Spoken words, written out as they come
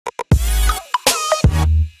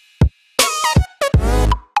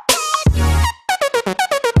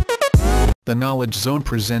the Knowledge Zone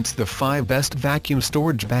presents the 5 best vacuum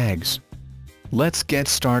storage bags. Let's get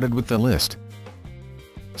started with the list.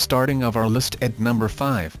 Starting of our list at number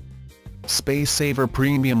 5. SpaceSaver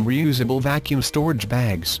Premium Reusable Vacuum Storage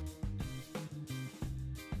Bags.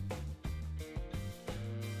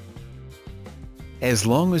 As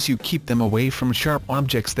long as you keep them away from sharp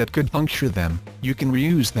objects that could puncture them, you can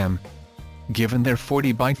reuse them. Given their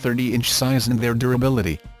 40 by 30 inch size and their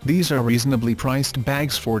durability, these are reasonably priced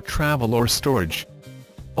bags for travel or storage.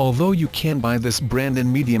 Although you can buy this brand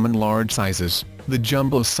in medium and large sizes, the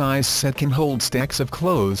jumbo size set can hold stacks of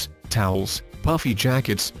clothes, towels, puffy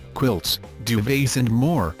jackets, quilts, duvets and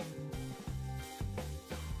more.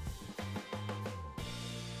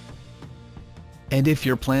 And if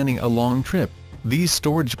you're planning a long trip, these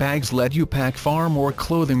storage bags let you pack far more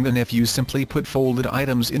clothing than if you simply put folded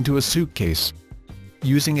items into a suitcase.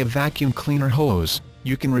 Using a vacuum cleaner hose,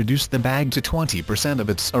 you can reduce the bag to 20% of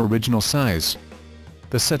its original size.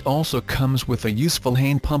 The set also comes with a useful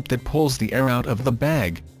hand pump that pulls the air out of the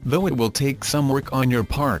bag, though it will take some work on your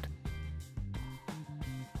part.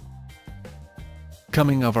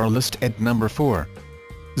 Coming of our list at number 4.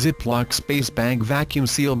 Ziploc Space Bag Vacuum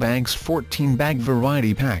Seal Bags 14 Bag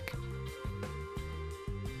Variety Pack.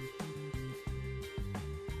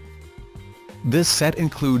 This set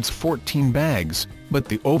includes 14 bags, but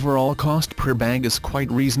the overall cost per bag is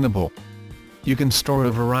quite reasonable. You can store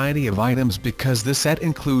a variety of items because this set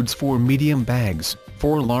includes 4 medium bags,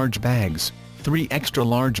 4 large bags, 3 extra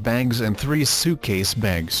large bags and 3 suitcase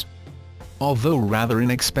bags. Although rather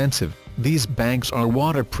inexpensive, these bags are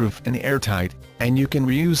waterproof and airtight, and you can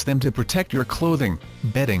reuse them to protect your clothing,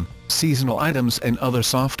 bedding, seasonal items and other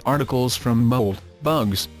soft articles from mold,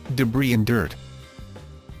 bugs, debris and dirt.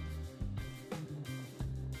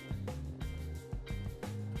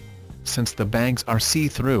 Since the bags are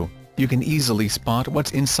see-through, you can easily spot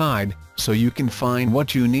what's inside, so you can find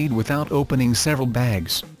what you need without opening several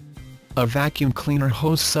bags. A vacuum cleaner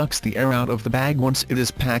hose sucks the air out of the bag once it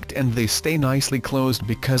is packed and they stay nicely closed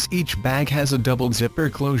because each bag has a double zipper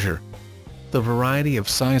closure. The variety of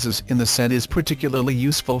sizes in the set is particularly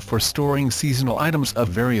useful for storing seasonal items of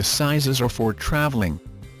various sizes or for traveling.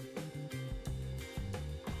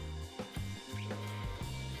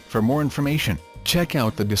 For more information, check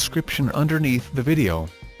out the description underneath the video.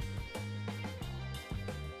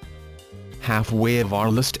 Halfway of our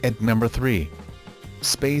list at number 3.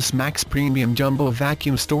 SpaceMax Premium Jumbo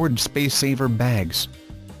Vacuum Storage SpaceSaver Bags.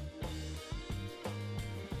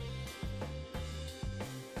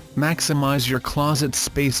 Maximize your closet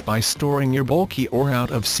space by storing your bulky or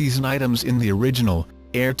out-of-season items in the original,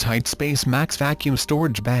 airtight SpaceMax vacuum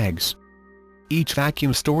storage bags. Each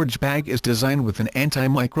vacuum storage bag is designed with an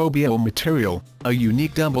antimicrobial material, a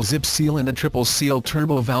unique double zip seal and a triple seal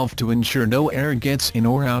turbo valve to ensure no air gets in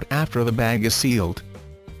or out after the bag is sealed.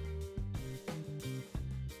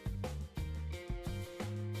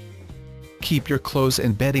 Keep your clothes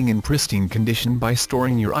and bedding in pristine condition by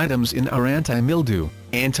storing your items in our anti-mildew,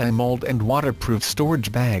 anti-mold and waterproof storage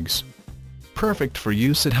bags. Perfect for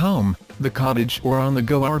use at home, the cottage or on the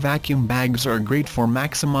go. Our vacuum bags are great for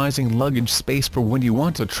maximizing luggage space for when you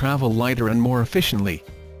want to travel lighter and more efficiently.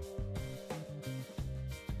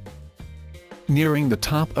 Nearing the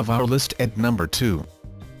top of our list at number 2.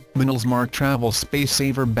 Minals Mark Travel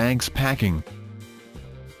SpaceSaver Bags Packing.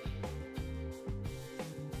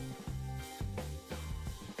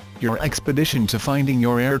 Your expedition to finding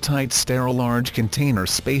your airtight sterile large container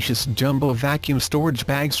spacious jumbo vacuum storage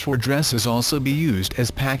bags for dresses also be used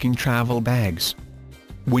as packing travel bags.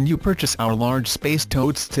 When you purchase our large space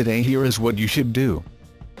totes today, here is what you should do.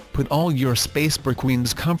 Put all your Spacebar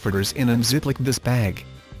Queens comforters in and Ziploc this bag.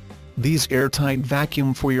 These airtight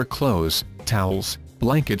vacuum for your clothes, towels,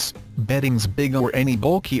 blankets, beddings, big or any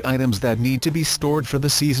bulky items that need to be stored for the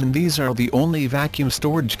season. These are the only vacuum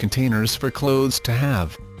storage containers for clothes to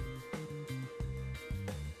have.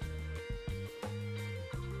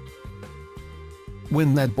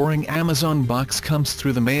 When that boring Amazon box comes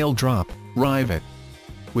through the mail drop, rive it.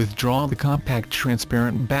 Withdraw the compact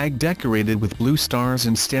transparent bag decorated with blue stars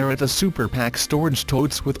and stare at the Super Pack storage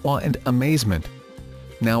totes with awe and amazement.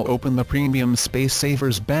 Now open the premium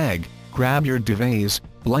SpaceSaver's bag, grab your duvets,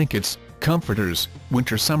 blankets, comforters,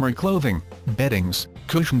 winter-summer clothing, beddings,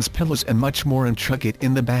 cushions, pillows and much more and chuck it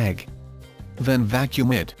in the bag. Then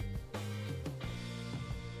vacuum it.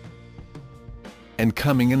 And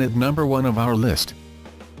coming in at number 1 of our list.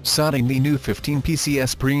 Sodynee new 15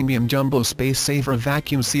 PCS Premium Jumbo SpaceSaver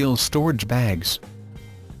Vacuum Seal Storage Bags.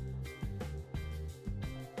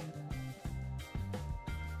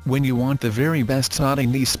 When you want the very best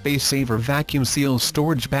Sodynee SpaceSaver Vacuum Seal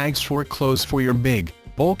Storage Bags for clothes for your big,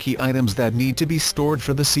 bulky items that need to be stored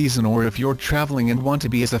for the season, or if you're traveling and want to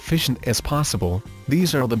be as efficient as possible,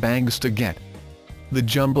 these are the bags to get. The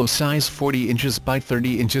jumbo size 40 inches by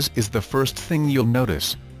 30 inches is the first thing you'll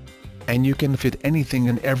notice. And you can fit anything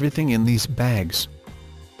and everything in these bags.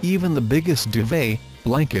 Even the biggest duvet,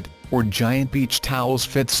 blanket, or giant beach towels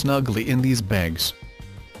fit snugly in these bags.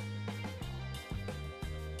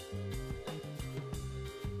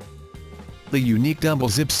 The unique double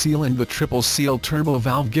zip seal and the triple seal turbo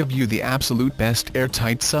valve give you the absolute best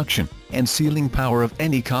airtight suction and sealing power of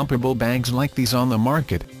any comparable bags like these on the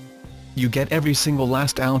market. You get every single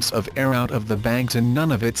last ounce of air out of the bags and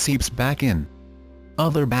none of it seeps back in.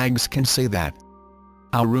 Other bags can say that.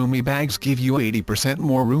 Our roomy bags give you 80%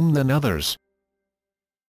 more room than others.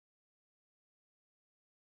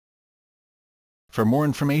 For more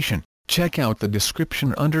information, check out the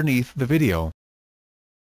description underneath the video.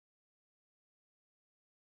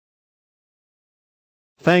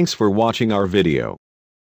 Thanks for watching our video.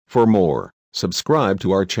 For more, subscribe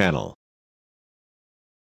to our channel.